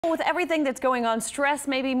With everything that's going on, stress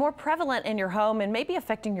may be more prevalent in your home and may be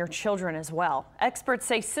affecting your children as well. Experts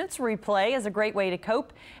say sensory play is a great way to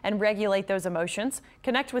cope and regulate those emotions,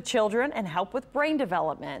 connect with children, and help with brain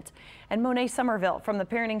development. And Monet Sommerville from the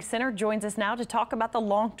Parenting Center joins us now to talk about the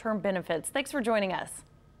long-term benefits. Thanks for joining us.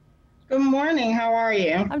 Good morning. How are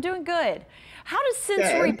you? I'm doing good. How does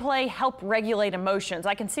sensory play help regulate emotions?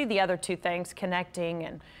 I can see the other two things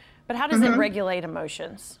connecting, but how does it regulate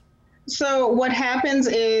emotions? So what happens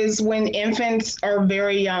is when infants are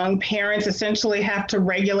very young, parents essentially have to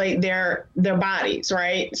regulate their bodies,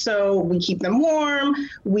 right? So we keep them warm,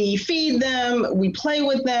 we feed them, we play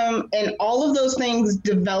with them, and all of those things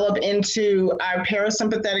develop into our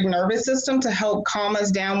parasympathetic nervous system to help calm us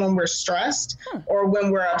down when we're stressed or when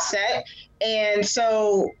we're upset. And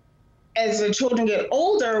so as the children get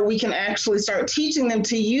older, we can actually start teaching them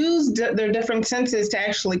to use their different senses to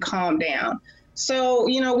actually calm down. So,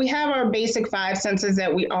 we have our basic 5 senses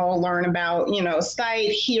that we all learn about, sight,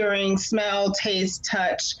 hearing, smell, taste,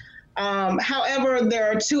 touch. However, there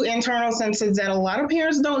are 2 internal senses that a lot of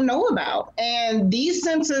parents don't know about. And these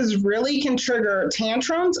senses really can trigger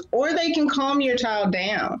tantrums or they can calm your child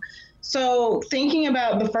down. So thinking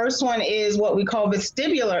about the first one is what we call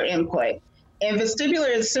vestibular input. And vestibular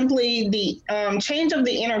is simply the change of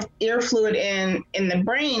the inner ear fluid in the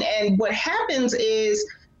brain. And what happens is,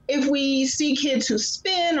 if we see kids who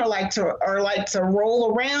spin or like to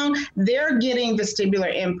roll around, they're getting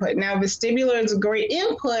vestibular input. Now, vestibular is a great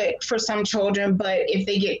input for some children, but if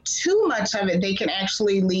they get too much of it, they can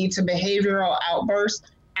actually lead to behavioral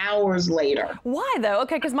outbursts hours later. Why though?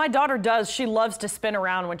 Okay, because my daughter does. She loves to spin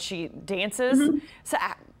around when she dances. So,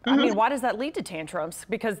 I mean, why does that lead to tantrums?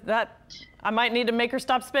 Because I might need to make her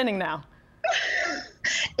stop spinning now.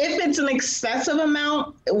 If it's an excessive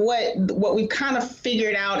amount, what we've kind of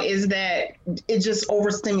figured out is that it just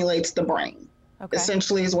overstimulates the brain. Okay.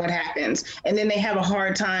 Essentially is what happens. And then they have a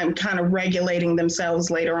hard time kind of regulating themselves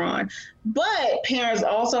later on. But parents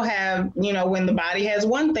also have, when the body has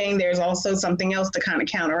one thing, there's also something else to kind of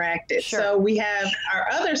counteract it. Sure. So we have our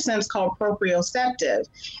other sense called proprioceptive.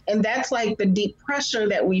 And that's like the deep pressure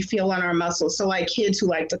that we feel on our muscles. So like kids who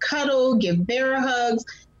like to cuddle, give bear hugs,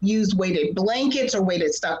 use weighted blankets or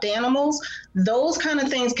weighted stuffed animals, those kind of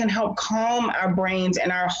things can help calm our brains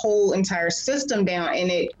and our whole entire system down. And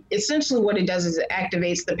it essentially what it does is it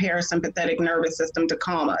activates the parasympathetic nervous system to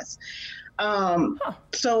calm us.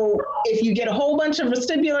 So if you get a whole bunch of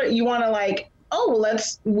vestibular, you want to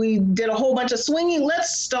we did a whole bunch of swinging.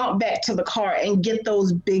 Let's stomp back to the car and get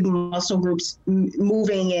those big muscle groups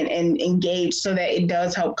moving and engaged so that it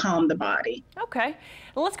does help calm the body. Okay.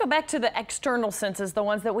 Well, let's go back to the external senses, the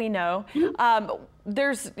ones that we know.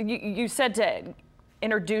 You said to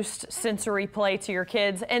introduce sensory play to your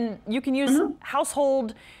kids, and you can use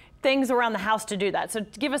household things around the house to do that. So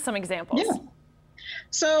give us some examples. Yeah.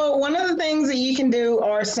 So one of the things that you can do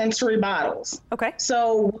are sensory bottles. Okay.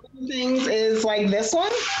 So one of the things is like this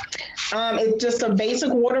one. It's just a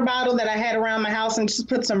basic water bottle that I had around my house and just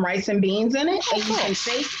put some rice and beans in it. And you can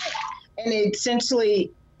shake it. And it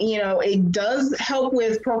essentially, it does help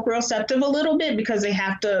with proprioceptive a little bit because they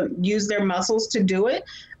have to use their muscles to do it.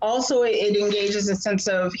 Also, it engages a sense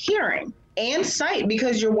of hearing and sight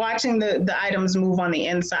because you're watching the items move on the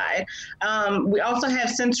inside. We also have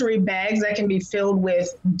sensory bags that can be filled with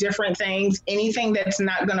different things, anything that's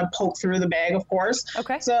not going to poke through the bag, of course.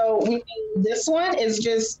 Okay. So this one is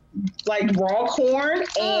just like raw corn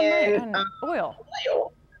and oil.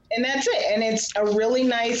 And that's it. And it's a really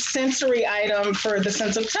nice sensory item for the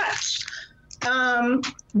sense of touch.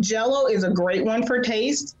 Jello is a great one for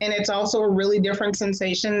taste, and it's also a really different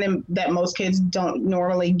sensation that most kids don't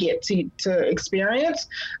normally get to experience.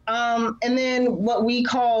 And then what we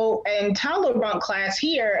call in toddler bump class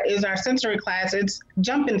here is our sensory class. It's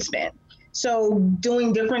jump and spin. So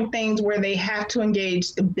doing different things where they have to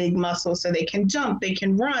engage the big muscles so they can jump, they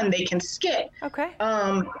can run, they can skip. Okay.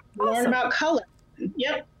 Learn about color.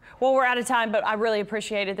 Yep. Well, we're out of time, but I really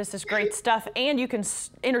appreciate it. This is great stuff. And you can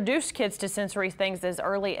introduce kids to sensory things as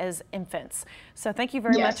early as infants. So thank you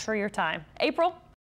very much for your time. April?